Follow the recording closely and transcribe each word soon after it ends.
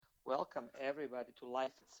welcome everybody to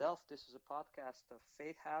Life Itself. This is a podcast of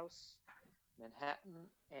Faith House, Manhattan,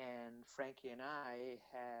 and Frankie and I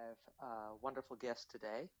have a wonderful guest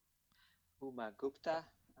today, Uma Gupta.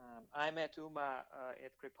 I met Uma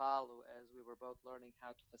at Kripalu as we were both learning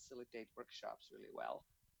how to facilitate workshops really well.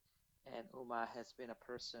 And Uma has been a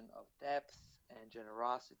person of depth and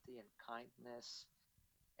generosity and kindness,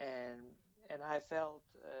 and I felt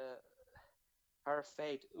her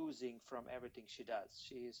faith oozing from everything she does.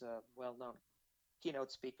 She's a well-known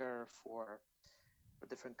keynote speaker for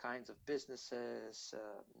different kinds of businesses,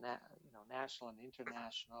 national and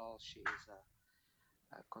international. She's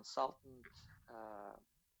a consultant,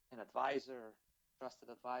 an advisor, trusted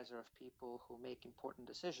advisor of people who make important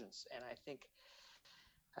decisions. And I think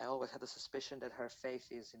I always had the suspicion that her faith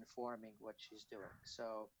is informing what she's doing.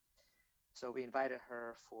 So we invited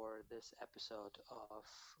her for this episode of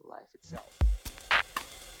Life Itself.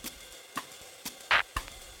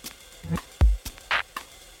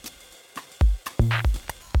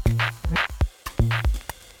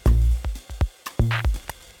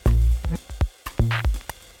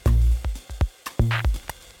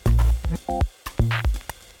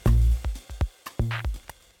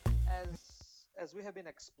 As we have been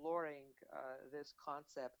exploring this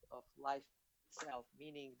concept of life itself,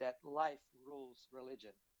 meaning that life rules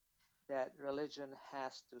religion, that religion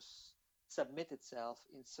has to submit itself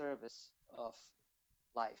in service of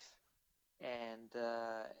life, and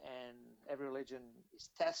every religion is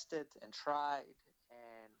tested and tried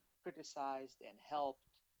and criticized and helped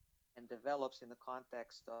and develops in the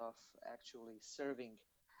context of actually serving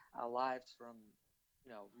our lives from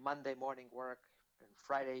Monday morning work and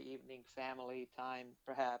Friday evening family time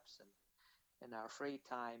perhaps and our free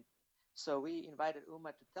time. So we invited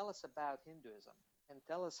Uma to tell us about Hinduism and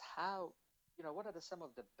tell us how, what are some of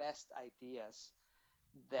the best ideas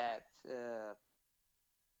that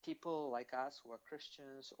people like us who are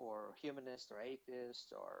Christians or humanists or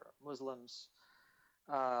atheists or Muslims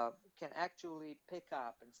can actually pick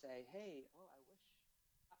up and say, hey, oh, I wish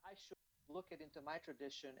I should look it into my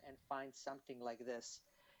tradition and find something like this,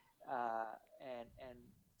 and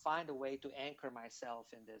find a way to anchor myself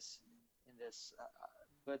in this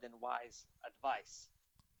good and wise advice.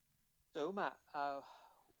 So Uma,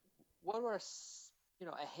 what were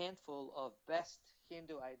a handful of best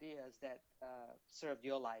Hindu ideas that served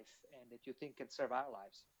your life and that you think can serve our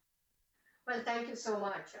lives? Well, thank you so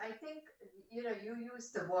much. I think, you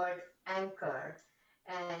used the word anchor,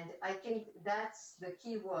 and I think that's the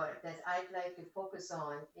key word that I'd like to focus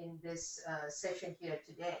on in this session here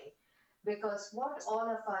today. Because what all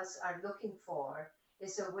of us are looking for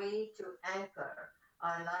is a way to anchor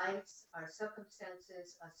our lives, our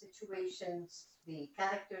circumstances, our situations, the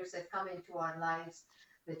characters that come into our lives,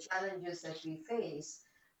 the challenges that we face.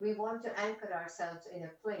 We want to anchor ourselves in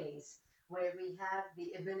a place where we have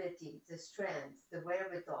the ability, the strength, the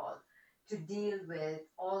wherewithal to deal with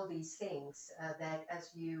all these things that, as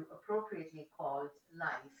you appropriately called,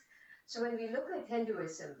 life. So when we look at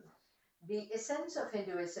Hinduism, the essence of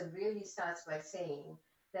Hinduism really starts by saying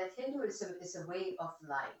that Hinduism is a way of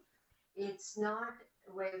life. It's not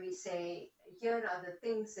where we say, here are the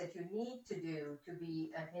things that you need to do to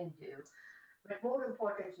be a Hindu. But more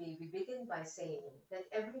importantly, we begin by saying that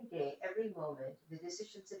every day, every moment, the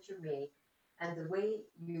decisions that you make and the way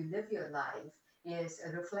you live your life is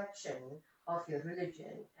a reflection of your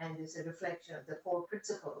religion and is a reflection of the core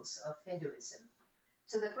principles of Hinduism.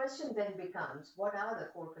 So the question then becomes, what are the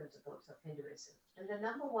core principles of Hinduism? And the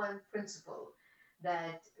number one principle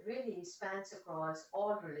that really spans across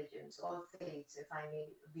all religions, all faiths, if I may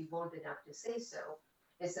be bold enough to say so,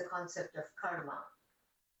 is the concept of karma.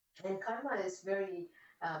 And karma is very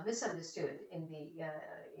misunderstood in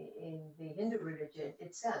the Hindu religion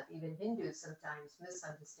itself. Even Hindus sometimes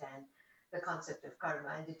misunderstand the concept of karma,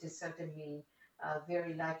 and it is certainly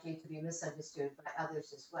very likely to be misunderstood by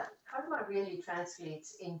others as well. Karma really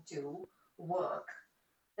translates into work.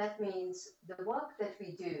 That means the work that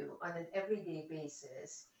we do on an everyday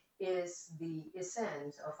basis is the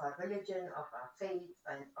essence of our religion, of our faith,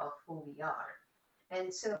 and of who we are.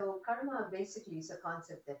 And so karma basically is a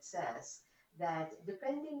concept that says that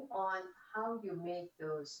depending on how you make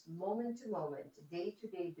those moment to moment, day to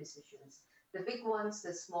day decisions, the big ones,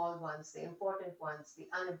 the small ones, the important ones, the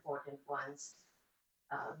unimportant ones,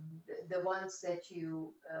 the ones that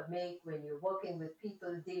you make when you're working with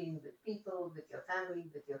people, dealing with people, with your family,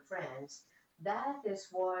 with your friends, that is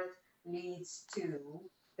what leads to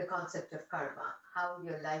the concept of karma, how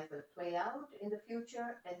your life will play out in the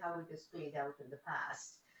future and how it has played out in the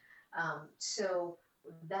past. So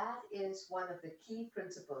that is one of the key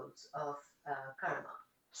principles of karma.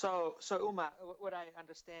 So Uma, what I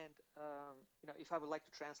understand, if I would like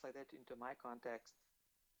to translate that into my context,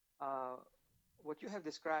 uh, what you have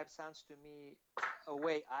described sounds to me a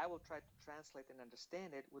way I will try to translate and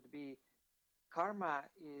understand it would be karma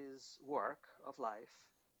is work of life,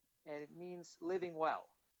 and it means living well.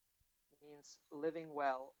 It means living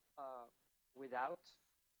well without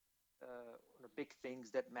big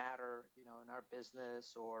things that matter, in our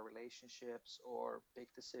business or relationships or big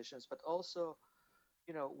decisions, but also,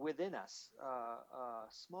 within us,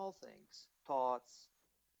 small things, thoughts,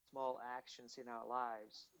 small actions in our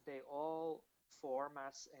lives, they all form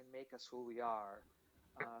us and make us who we are.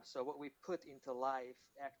 So what we put into life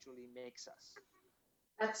actually makes us.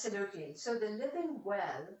 Absolutely. So the living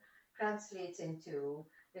well translates into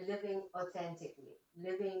the living authentically,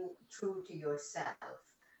 living true to yourself.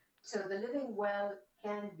 So the living well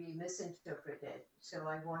can be misinterpreted. So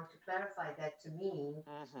I want to clarify that to mean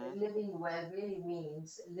Mm-hmm. that living well really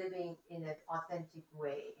means living in an authentic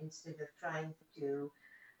way instead of trying to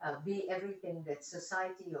be everything that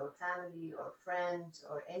society or family or friends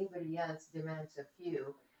or anybody else demands of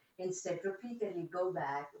you. Instead, repeatedly go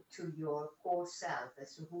back to your core self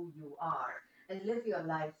as to who you are and live your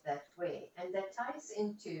life that way. And that ties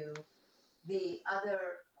into the other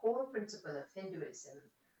core principle of Hinduism,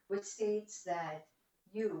 which states that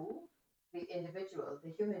you, the individual,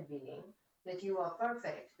 the human being, that you are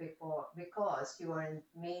perfect because you are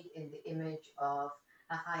made in the image of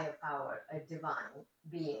a higher power, a divine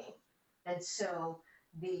being. And so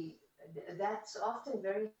the that's often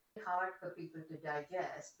very hard for people to digest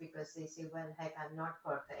because they say, well, heck, I'm not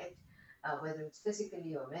perfect, whether it's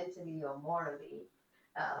physically or mentally or morally.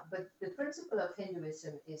 But the principle of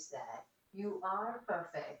Hinduism is that you are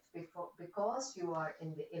perfect because you are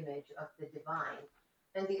in the image of the divine.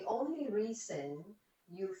 And the only reason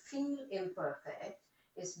you feel imperfect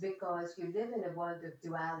is because you live in a world of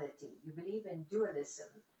duality. You believe in dualism.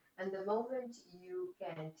 And the moment you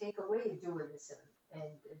can take away dualism,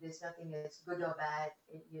 and there's nothing as good or bad,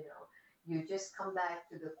 you just come back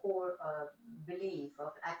to the core belief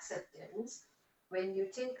of acceptance. When you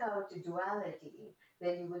take out the duality,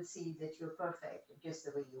 then you will see that you're perfect just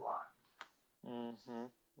the way you are. Mm-hmm.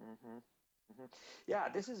 Mm-hmm. Mm-hmm. Yeah,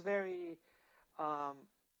 this is very um,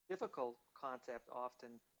 difficult concept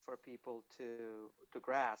often for people to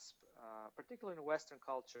grasp, particularly in Western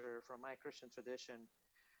culture. From my Christian tradition,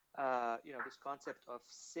 this concept of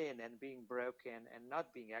sin and being broken and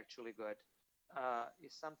not being actually good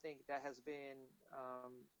is something that has been,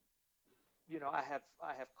 I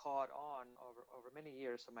have caught on over many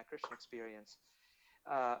years of my Christian experience.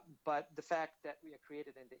 But the fact that we are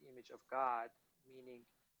created in the image of God, meaning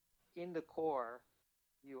in the core,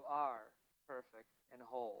 you are perfect and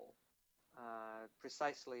whole.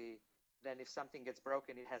 Precisely, then if something gets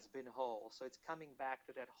broken, it has been whole. So it's coming back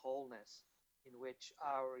to that wholeness in which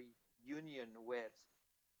our union with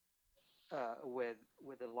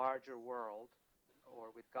the larger world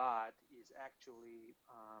or with God is actually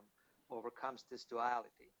overcomes this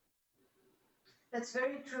duality. That's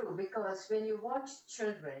very true because when you watch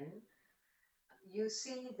children, you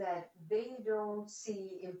see that they don't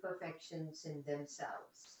see imperfections in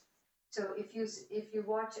themselves. So if you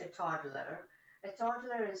watch a toddler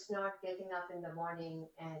is not getting up in the morning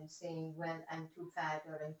and saying, "Well, I'm too fat,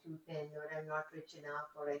 or I'm too thin, or I'm not rich enough,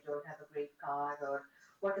 or I don't have a great car, or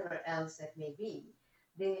whatever else that may be."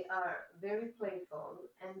 They are very playful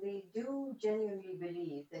and they do genuinely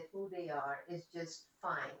believe that who they are is just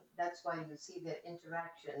fine. That's why you see their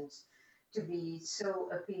interactions to be so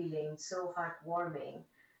appealing, so heartwarming,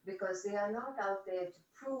 because they are not out there to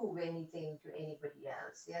prove anything to anybody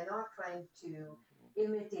else. They are not trying to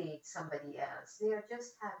imitate somebody else. They are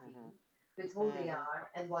just happy Mm-hmm. with who they Mm-hmm. are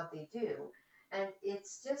and what they do. And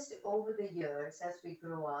it's just over the years, as we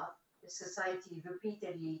grow up, society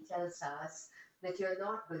repeatedly tells us that you're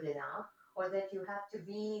not good enough, or that you have to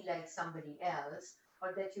be like somebody else,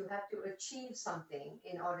 or that you have to achieve something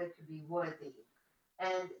in order to be worthy.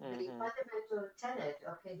 And the Mm-hmm. fundamental tenet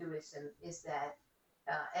of Hinduism is that,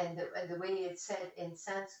 and the way it's said in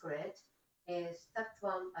Sanskrit is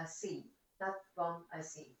Tattvam Asi, Tattvam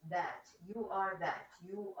Asi, that, you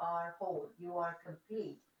are whole, you are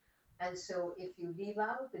complete. And so if you leave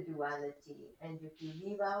out the duality and if you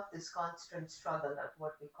leave out this constant struggle of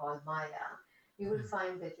what we call Maya, you will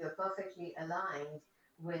find that you're perfectly aligned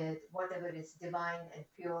with whatever is divine and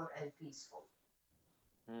pure and peaceful.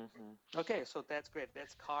 Mm-hmm. Okay, so that's great.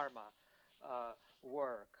 That's karma,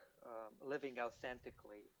 work, living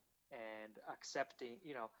authentically, and accepting.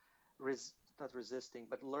 Not resisting,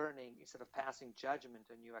 but learning instead of passing judgment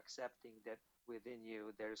on you, accepting that within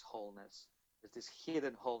you there's wholeness. There's this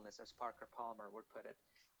hidden wholeness, as Parker Palmer would put it.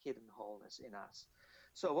 hidden wholeness in us.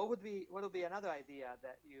 So what would be another idea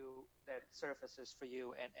that surfaces for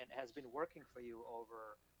you and has been working for you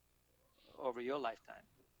over your lifetime?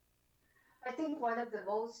 I think one of the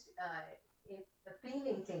most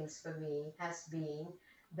appealing things for me has been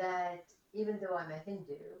that even though I'm a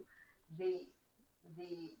Hindu, the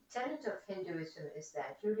the tenet of Hinduism is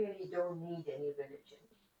that you really don't need any religion.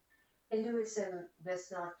 Hinduism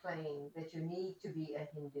does not claim that you need to be a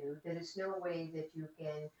Hindu. There is no way that you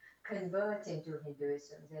can convert into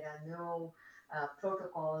Hinduism. There are no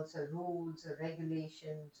protocols or rules or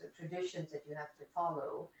regulations or traditions that you have to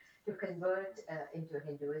follow to convert into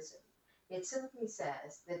Hinduism. It simply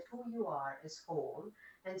says that who you are is whole.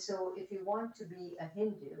 And so, if you want to be a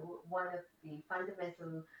Hindu, one of the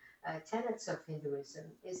fundamental tenets of Hinduism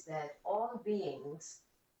is that all beings,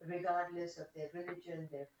 regardless of their religion,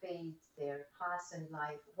 their faith, their class in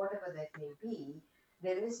life, whatever that may be,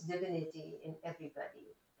 there is divinity in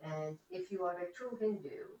everybody. And if you are a true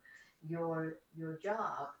Hindu, your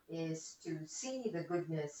job is to see the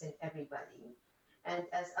goodness in everybody. And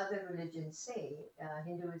as other religions say,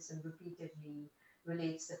 Hinduism repeatedly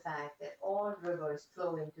relates the fact that all rivers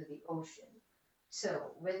flow into the ocean.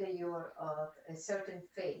 So, whether you're of a certain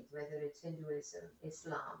faith, whether it's Hinduism,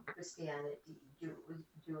 Islam, Christianity,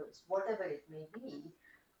 Jews, whatever it may be,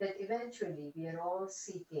 that eventually we are all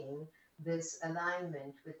seeking this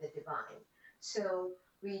alignment with the divine. So,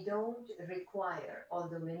 we don't require,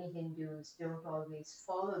 although many Hindus don't always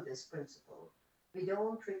follow this principle, we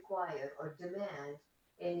don't require or demand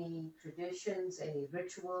any traditions, any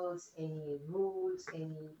rituals, any rules,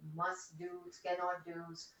 any must do's, cannot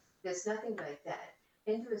do's. There's nothing like that.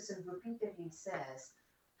 Hinduism repeatedly says,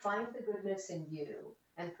 find the goodness in you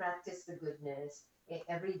and practice the goodness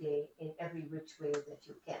every day in every which way that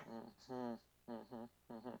you can. Hmm. Hmm.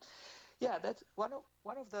 Hmm. Yeah, that's one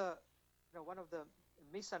of the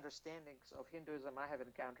misunderstandings of Hinduism I have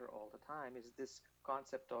encountered all the time is this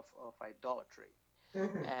concept of idolatry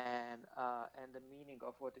Mm-hmm, and the meaning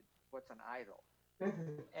of what's an idol.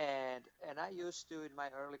 mm-hmm, And I used to in my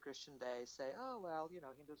early Christian days say, oh well,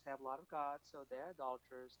 Hindus have a lot of gods, so they're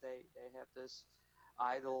idolaters. They have this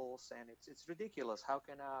idols, and it's ridiculous. How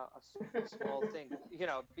can a small thing,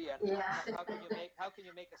 be an yeah, how can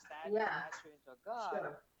you make a yeah, statue into a god?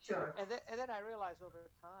 sure, sure. And then I realized over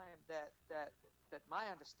time that my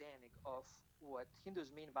understanding of what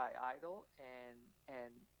Hindus mean by idol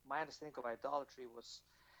and my understanding of idolatry was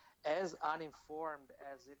as uninformed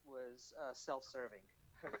as it was self-serving.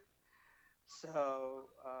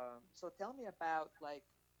 So tell me about, like,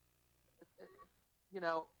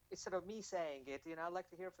 uh, instead of me saying it, I'd like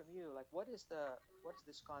to hear from you. Like, what's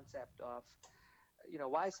this concept of,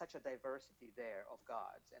 why such a diversity there of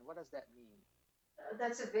gods, and what does that mean?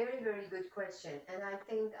 That's a very, very good question. And I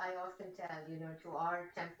think I often tell, to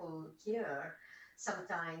our temple here,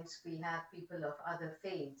 sometimes we have people of other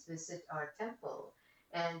faiths visit our temple.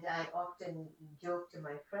 And I often joke to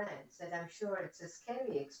my friends that I'm sure it's a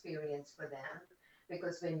scary experience for them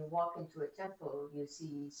because when you walk into a temple, you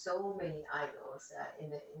see so many idols in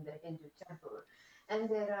the Hindu temple. And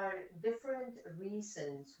there are different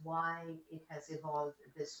reasons why it has evolved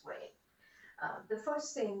this way. The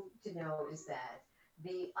first thing to know is that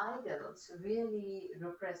the idols really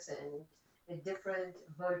represent the different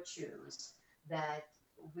virtues that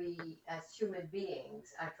we as human beings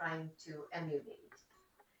are trying to emulate.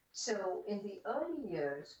 So in the early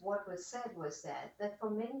years, what was said was that for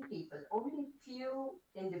many people, only few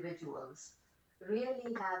individuals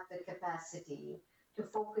really have the capacity to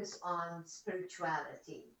focus on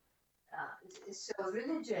spirituality. So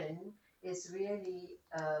religion is really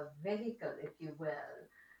a vehicle, if you will.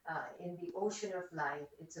 In the ocean of life,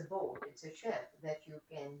 it's a boat, it's a ship that you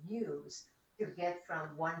can use to get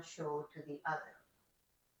from one shore to the other.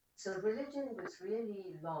 So religion was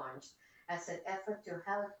really launched as an effort to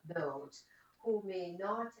help those who may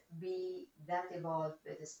not be that evolved,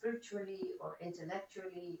 whether spiritually or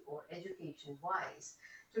intellectually or education wise,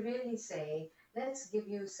 to really say, let's give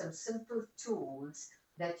you some simple tools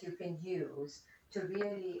that you can use to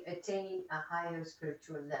really attain a higher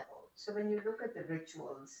spiritual level. So when you look at the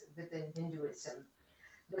rituals within Hinduism,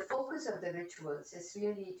 the focus of the rituals is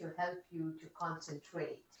really to help you to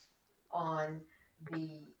concentrate on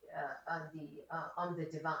the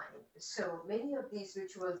divine. So many of these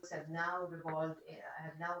rituals have now evolved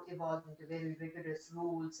into very rigorous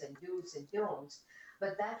rules and do's and don'ts.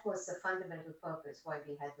 But that was the fundamental purpose why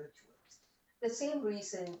we had rituals. The same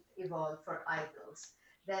reason evolved for idols.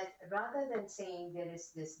 That rather than saying there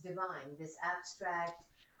is this divine, this abstract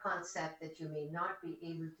concept that you may not be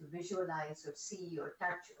able to visualize or see or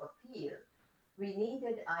touch or feel, We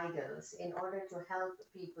needed idols in order to help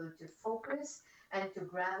people to focus and to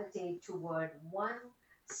gravitate toward one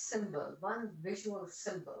symbol, one visual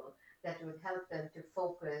symbol that would help them to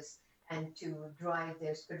focus and to drive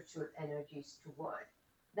their spiritual energies toward.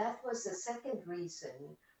 That was the second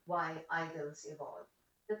reason why idols evolved.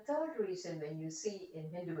 The third reason, when you see in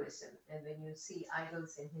Hinduism and when you see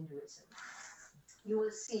idols in Hinduism, you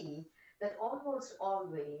will see that almost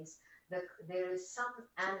always there is some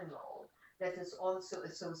animal that is also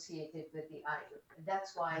associated with the idol. And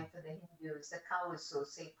that's why for the Hindus, the cow is so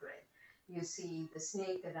sacred. You see the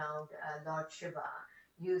snake around Lord Shiva.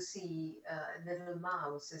 You see little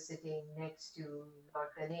mouse is sitting next to Lord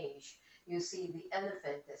Ganesh. You see the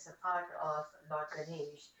elephant as a part of Lord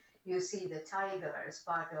Ganesh. You see the tiger as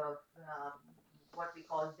part of what we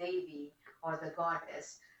call Devi or the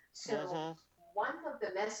goddess. So Mm-hmm. one of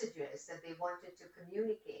the messages that they wanted to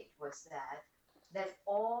communicate was that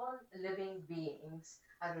all living beings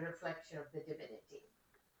are a reflection of the divinity.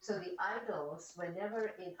 So the idols were never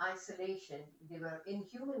in isolation, they were in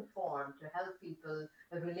human form to help people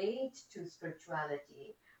relate to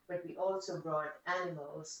spirituality, but we also brought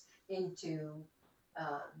animals into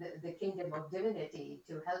the kingdom of divinity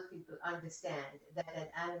to help people understand that an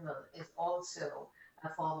animal is also a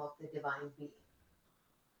form of the divine being.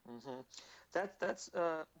 Mm-hmm. That's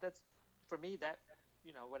for me that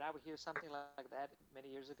when I would hear something like that many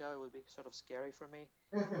years ago, it would be sort of scary for me.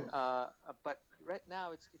 Mhm. But right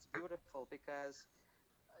now, it's beautiful because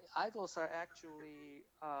idols are actually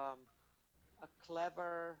a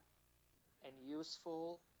clever and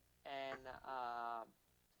useful and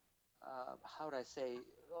how would I say,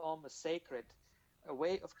 almost sacred a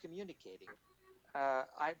way of communicating.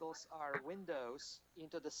 Idols are windows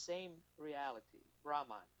into the same reality,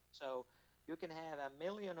 Brahman. So you can have a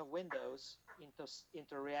million of windows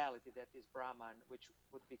into reality that is Brahman, which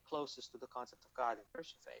would be closest to the concept of God in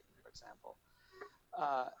Persian faith, for example.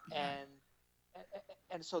 Uh, Yeah. and,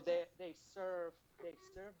 and so they serve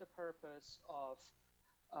the purpose of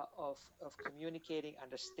communicating,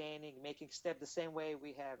 understanding, making step the same way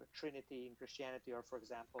we have a Trinity in Christianity, or for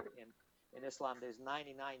example in Islam, there's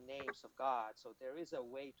 99 names of God. So there is a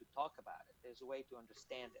way to talk about it. There's a way to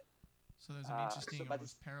understand it. So there's an So, interesting but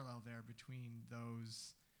it's almost parallel there between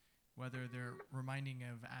those, whether they're reminding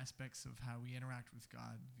of aspects of how we interact with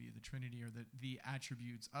God via the Trinity, or the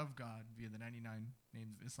attributes of God via the 99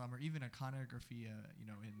 names of Islam, or even iconography,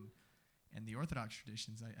 in the Orthodox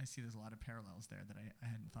traditions. I see there's a lot of parallels there that I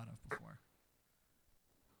hadn't thought of before.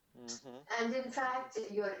 mm-hmm, And in fact,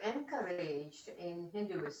 you're encouraged in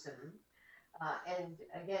Hinduism, and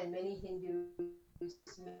again, many Hindus may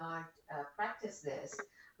not practice this,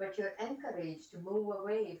 but you're encouraged to move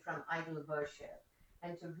away from idol worship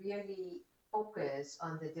and to really focus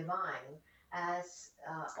on the divine as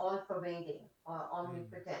all pervading or Mm.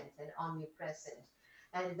 omnipotent and omnipresent.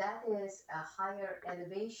 And that is a higher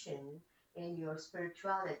elevation in your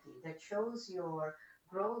spirituality that shows your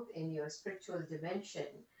growth in your spiritual dimension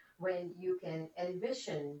when you can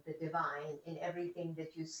envision the divine in everything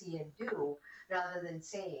that you see and do, rather than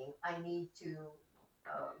saying, I need to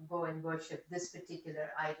go and worship this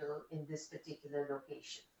particular idol in this particular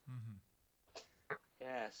location. Mm-hmm.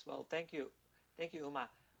 yes. Well, thank you, Uma.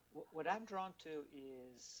 What I'm drawn to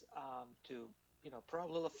is to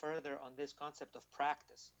probe a little further on this concept of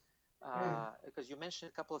practice, Mm, because you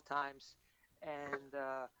mentioned a couple of times, and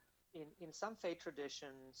in some faith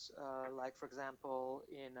traditions, like for example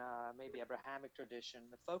in maybe Abrahamic tradition,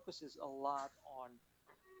 the focus is a lot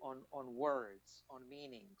on words, on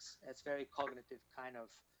meanings. It's very cognitive kind of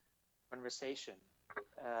conversation.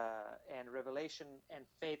 And revelation and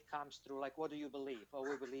faith comes through, like, what do you believe? Oh,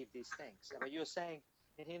 we believe these things. But you're saying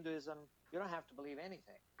in Hinduism, you don't have to believe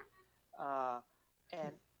anything. Uh,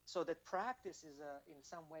 and so that practice is in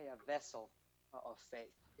some way a vessel of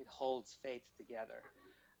faith. It holds faith together.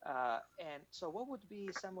 And so, what would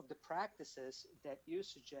be some of the practices that you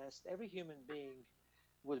suggest every human being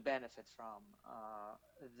would benefit from,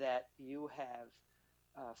 that you have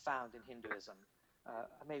found in Hinduism?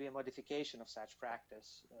 Maybe a modification of such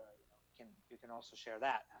practice. You can also share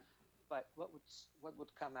that. But what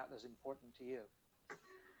would come out as important to you?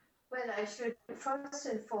 well, I should first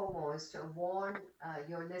and foremost warn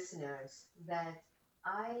your listeners that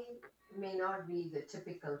I may not be the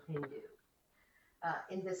typical Hindu,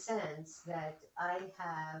 in the sense that I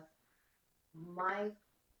have my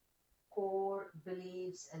core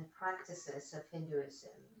beliefs and practices of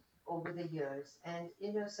Hinduism over the years. And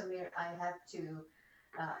Samir, I have to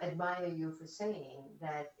admire you for saying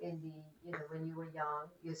that when you were young,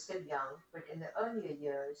 you're still young, but in the earlier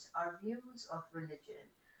years, our views of religion,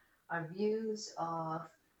 our views of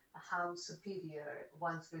how superior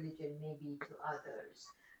one's religion may be to others.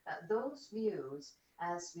 Those views,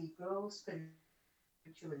 as we grow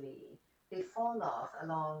spiritually, they fall off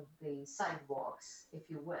along the sidewalks, if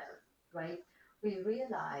you will, right? We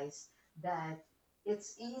realize that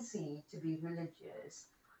it's easy to be religious,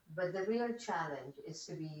 but the real challenge is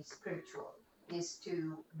to be spiritual, is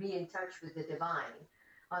to be in touch with the divine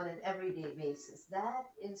on an everyday basis. That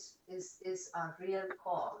is our real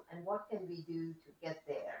call. And what can we do to get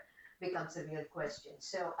there becomes a real question.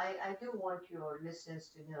 So I do want your listeners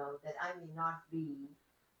to know that I may not be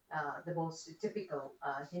the most typical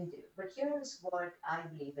Hindu. But here's what I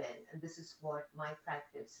believe in, and this is what my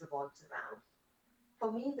practice revolves around.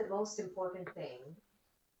 For me, the most important thing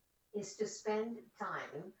is to spend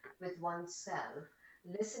time with oneself,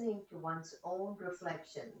 listening to one's own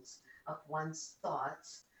reflections of one's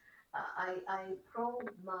thoughts. I probe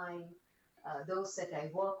my those that I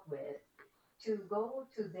work with to go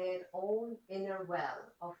to their own inner well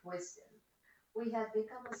of wisdom. We have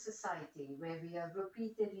become a society where we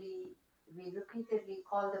repeatedly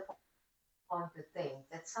called upon to think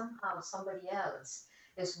that somehow somebody else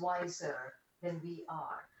is wiser than we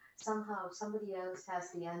are. Somehow somebody else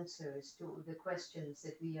has the answers to the questions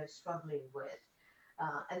that we are struggling with.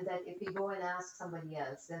 And that if we go and ask somebody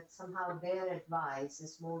else, that somehow their advice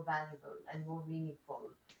is more valuable and more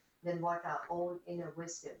meaningful than what our own inner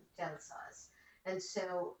wisdom tells us. And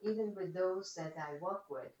so, even with those that I work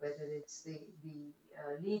with, whether it's the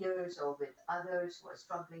leaders or with others who are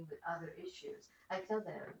struggling with other issues, I tell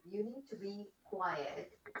them, you need to be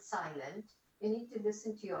quiet, silent, you need to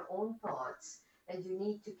listen to your own thoughts, and you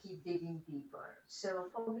need to keep digging deeper. So,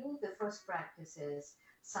 for me, the first practice is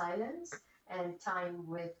silence and time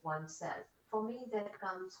with oneself. For me, that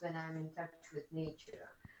comes when I'm in touch with nature.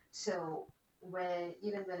 So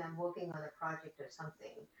even when I'm working on a project or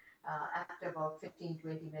something, after about 15,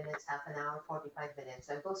 20 minutes, half an hour, 45 minutes,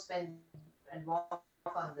 I go spend and walk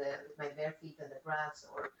on with my bare feet on the grass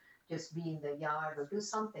or just be in the yard or do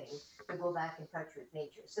something to go back in touch with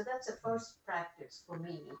nature. So that's the first practice for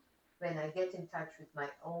me when I get in touch with my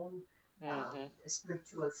own Mm-hmm.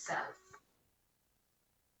 spiritual self.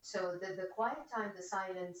 So the quiet time, the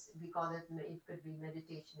silence, we call it, it could be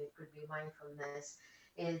meditation, it could be mindfulness.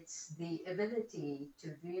 It's the ability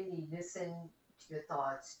to really listen to your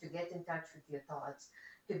thoughts, to get in touch with your thoughts,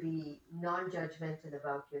 to be non-judgmental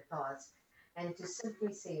about your thoughts, and to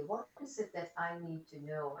simply say, what is it that I need to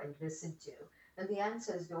know and listen to? And the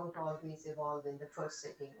answers don't always evolve in the first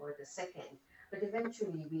sitting or the second, but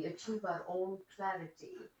eventually we achieve our own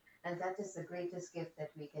clarity, and that is the greatest gift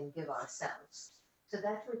that we can give ourselves. So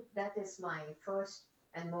that is my first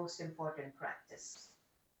and most important practice.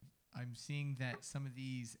 I'm seeing that some of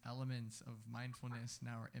these elements of mindfulness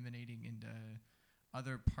now are emanating into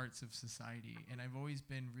other parts of society, and I've always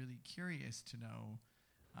been really curious to know.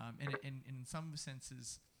 And in some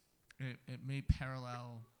senses, it may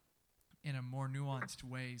parallel in a more nuanced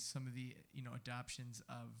way some of the adoptions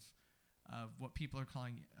of what people are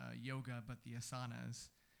calling yoga, but the asanas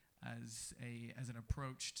as an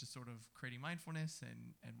approach to sort of creating mindfulness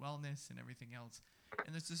and wellness and everything else.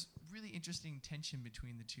 And there's this really interesting tension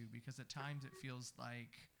between the two because at times it feels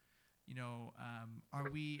like, are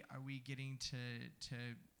we getting to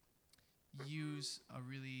use a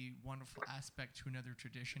really wonderful aspect to another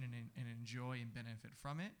tradition and enjoy and benefit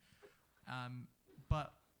from it,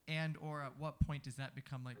 but and or at what point does that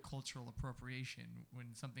become like cultural appropriation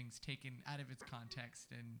when something's taken out of its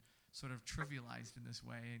context and sort of trivialized in this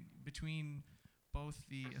way? And between both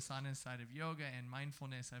the asana side of yoga and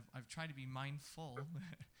mindfulness, I've tried to be mindful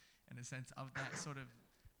in a sense of that sort of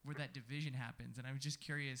where that division happens. And I was just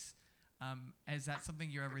curious, is that something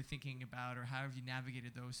you're ever thinking about, or how have you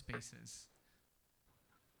navigated those spaces?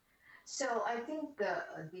 So I think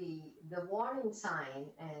the warning sign,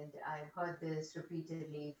 and I've heard this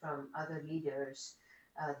repeatedly from other leaders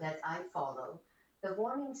that I follow. The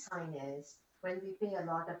warning sign is when we pay a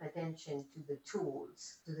lot of attention to the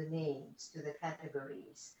tools, to the names, to the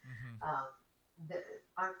categories. Mm-hmm. Um, the,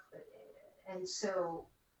 our, and so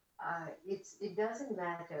it doesn't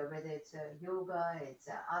matter whether it's a yoga, it's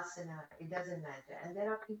a asana, it doesn't matter. And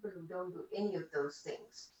there are people who don't do any of those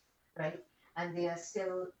things, right? And they are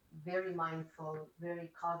still very mindful,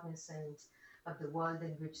 very cognizant of the world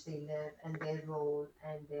in which they live and their role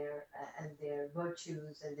and their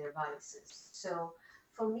virtues and their vices. So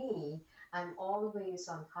for me, I'm always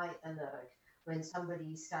on high alert when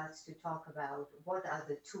somebody starts to talk about what are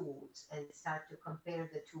the tools and start to compare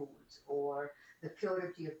the tools or the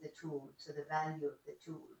purity of the tools or the value of the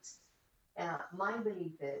tools. My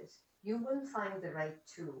belief is you will find the right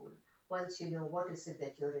tool once you know what is it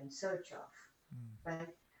that you're in search of, Mm.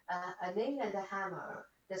 right? A nail and a hammer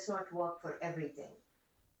does not work for everything,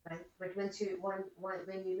 right? But when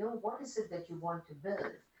you know what is it that you want to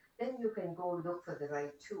build, then you can go look for the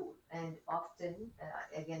right tool. And often,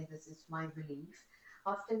 again, this is my belief,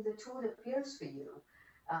 often the tool appears for you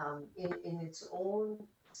in its own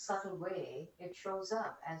subtle way. It shows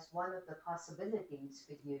up as one of the possibilities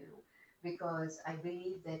for you. Because I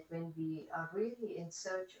believe that when we are really in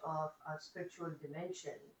search of our spiritual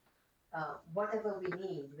dimension, whatever we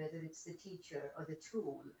need, whether it's the teacher or the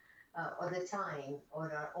tool or the time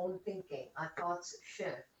or our own thinking, our thoughts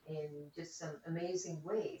shift in just some amazing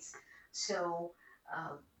ways. So,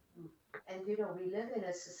 um, and you know, we live in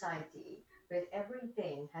a society where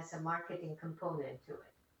everything has a marketing component to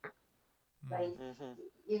it, right? Mm-hmm.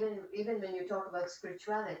 Even when you talk about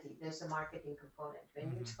spirituality, there's a marketing component.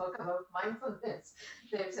 When you Mm-hmm. talk about mindfulness,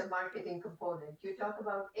 there's a marketing component. You talk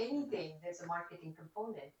about anything, there's a marketing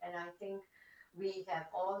component. And I think we have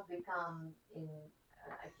all become in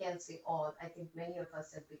I can't say all, I think many of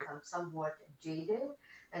us have become somewhat jaded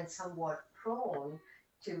and somewhat prone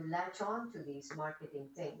to latch on to these marketing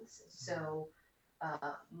things. So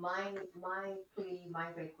my plea, my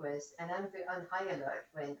request, and on high alert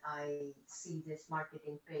when I see this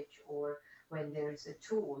marketing pitch or when there's a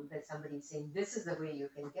tool that somebody's saying this is the way you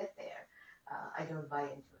can get there. I don't buy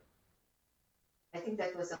into it. I think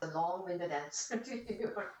that was a long-winded answer to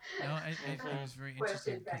your No, it was very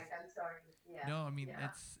interesting question, because Frank. I'm sorry. Yeah, no, I mean yeah.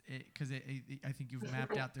 it's because I think you've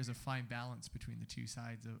mapped out there's a fine balance between the two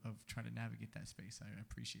sides of trying to navigate that space. I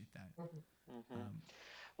appreciate that. Mhm. Mm-hmm. Um,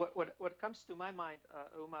 What comes to my mind,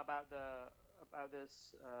 Uma, about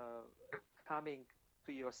this coming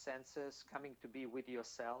to your senses, coming to be with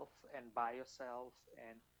yourself and by yourself,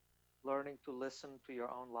 and learning to listen to your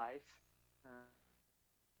own life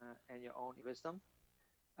and your own wisdom,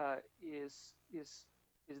 is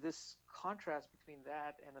this contrast between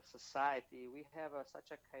that and a society. We have such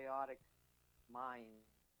a chaotic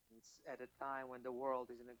minds at a time when the world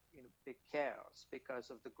is in a big chaos because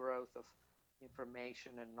of the growth of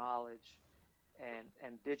information and knowledge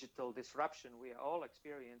and digital disruption we are all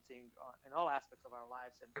experiencing in all aspects of our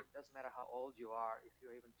lives. And it doesn't matter how old you are, if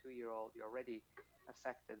you're even 2 year old, you're already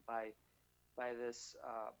affected by this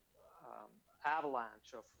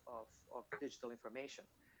avalanche of digital information.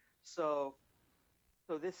 So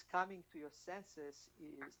so this coming to your senses,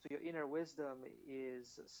 is to your inner wisdom,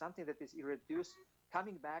 is something that is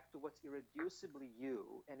coming back to what's irreducibly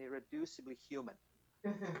you and irreducibly human.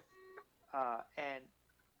 Mhm. And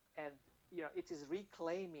and it is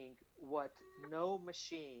reclaiming what no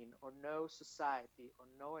machine or no society or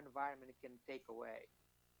no environment can take away.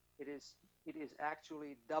 It is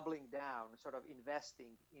actually doubling down, sort of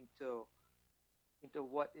investing into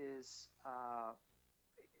what is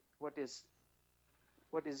what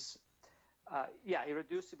is yeah,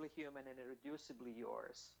 irreducibly human and irreducibly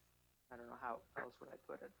yours. I don't know how else would I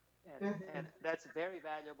put it. And Mhm. that's very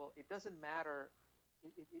valuable. It doesn't matter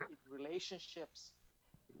in relationships,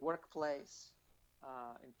 in workplace,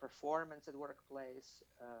 in performance at workplace,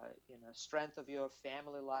 in a strength of your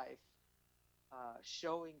family life,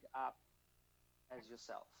 showing up as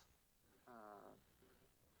yourself.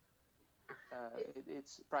 Uh,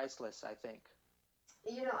 it's priceless, I think.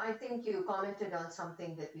 You know, I think you commented on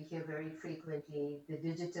something that we hear very frequently, the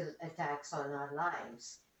digital attacks on our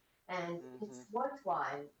lives. And Mm-hmm. it's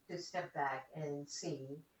worthwhile to step back and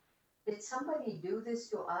see, did somebody do this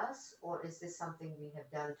to us, or is this something we have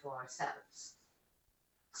done to ourselves?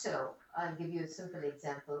 So I'll give you a simple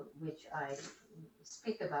example, which I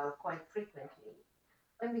speak about quite frequently.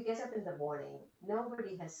 When we get up in the morning,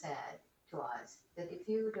 nobody has said to us that if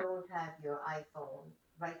you don't have your iPhone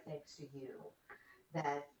right next to you,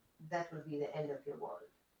 that that will be the end of your world,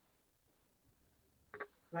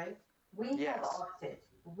 right? We have Yes. opted,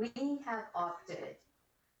 we have opted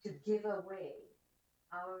to give away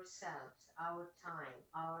ourselves, our time,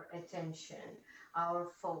 our attention,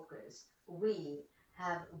 our focus. We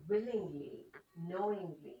have willingly,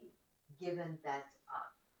 knowingly given that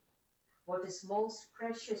up. What is most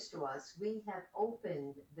precious to us, we have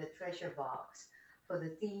opened the treasure box for the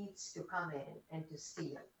thieves to come in and to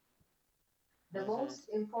steal. The Mm-hmm. most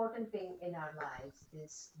important thing in our lives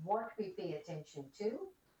is what we pay attention to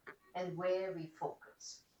and where we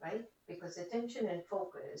focus, right? Because attention and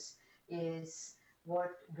focus is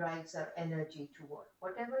what drives our energy toward.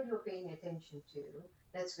 Whatever you're paying attention to,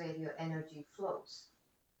 that's where your energy flows.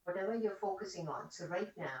 Whatever you're focusing on. So,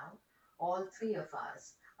 right now, all three of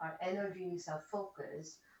us, our energies are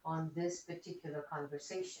focused on this particular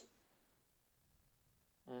conversation,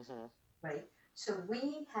 Mm-hmm. right? So,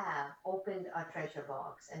 we have opened our treasure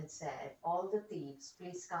box and said, all the thieves,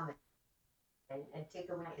 please come in and take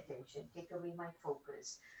away my attention, take away my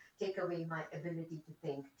focus, take away my ability to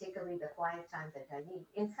think, take away the quiet time that I need.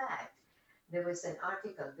 In fact, there was an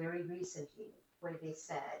article very recently where they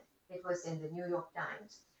said, it was in the New York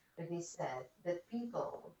Times, where they said that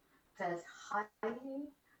people felt highly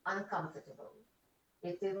uncomfortable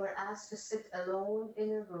if they were asked to sit alone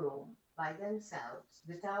in a room by themselves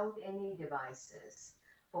without any devices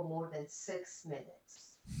for more than 6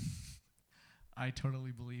 minutes. I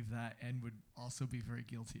totally believe that and would also be very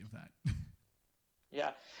guilty of that.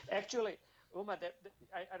 Yeah, actually, Uma,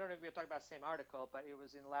 I don't know if we are talking about the same article, but it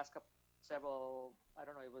was in the last couple, several, I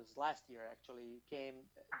don't know, it was last year actually,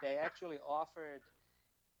 they actually offered,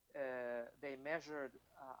 they measured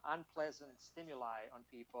unpleasant stimuli on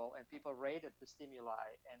people, and people rated the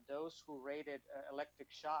stimuli, and those who rated electric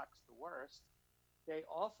shocks the worst, they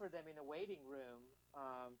offered them in a waiting room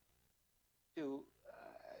to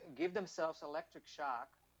give themselves electric shock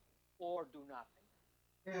or do nothing.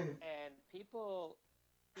 Mm. And people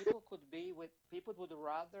would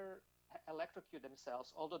rather electrocute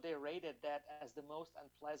themselves, although they rated that as the most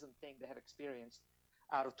unpleasant thing they have experienced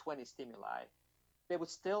out of 20 stimuli. They would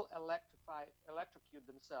still electrocute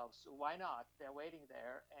themselves. So why not? They're waiting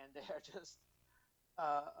there, and they're just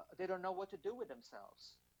they don't know what to do with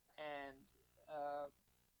themselves, and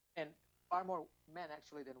and far more men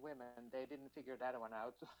actually than women. They didn't figure that one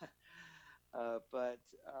out. But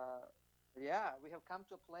yeah, we have come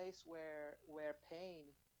to a place where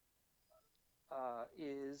pain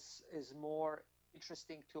is more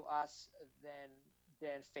interesting to us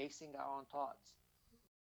than facing our own thoughts.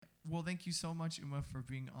 Well, thank you so much, Uma, for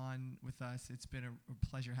being on with us. It's been a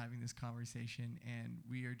pleasure having this conversation, and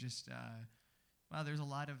we are just, wow, there's a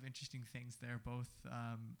lot of interesting things there, both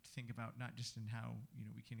to think about, not just in how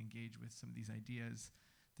we can engage with some of these ideas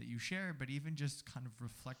that you share, but even just kind of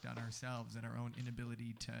reflect on ourselves and our own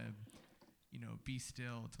inability to, be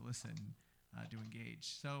still, to listen, to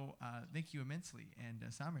engage. So thank you immensely.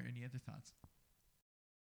 And Samer, any other thoughts?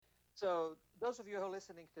 So those of you who are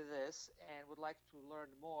listening to this and would like to learn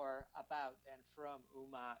more about and from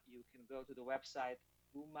Uma, you can go to the website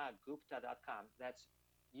umagupta.com. That's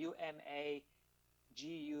umagupta.com.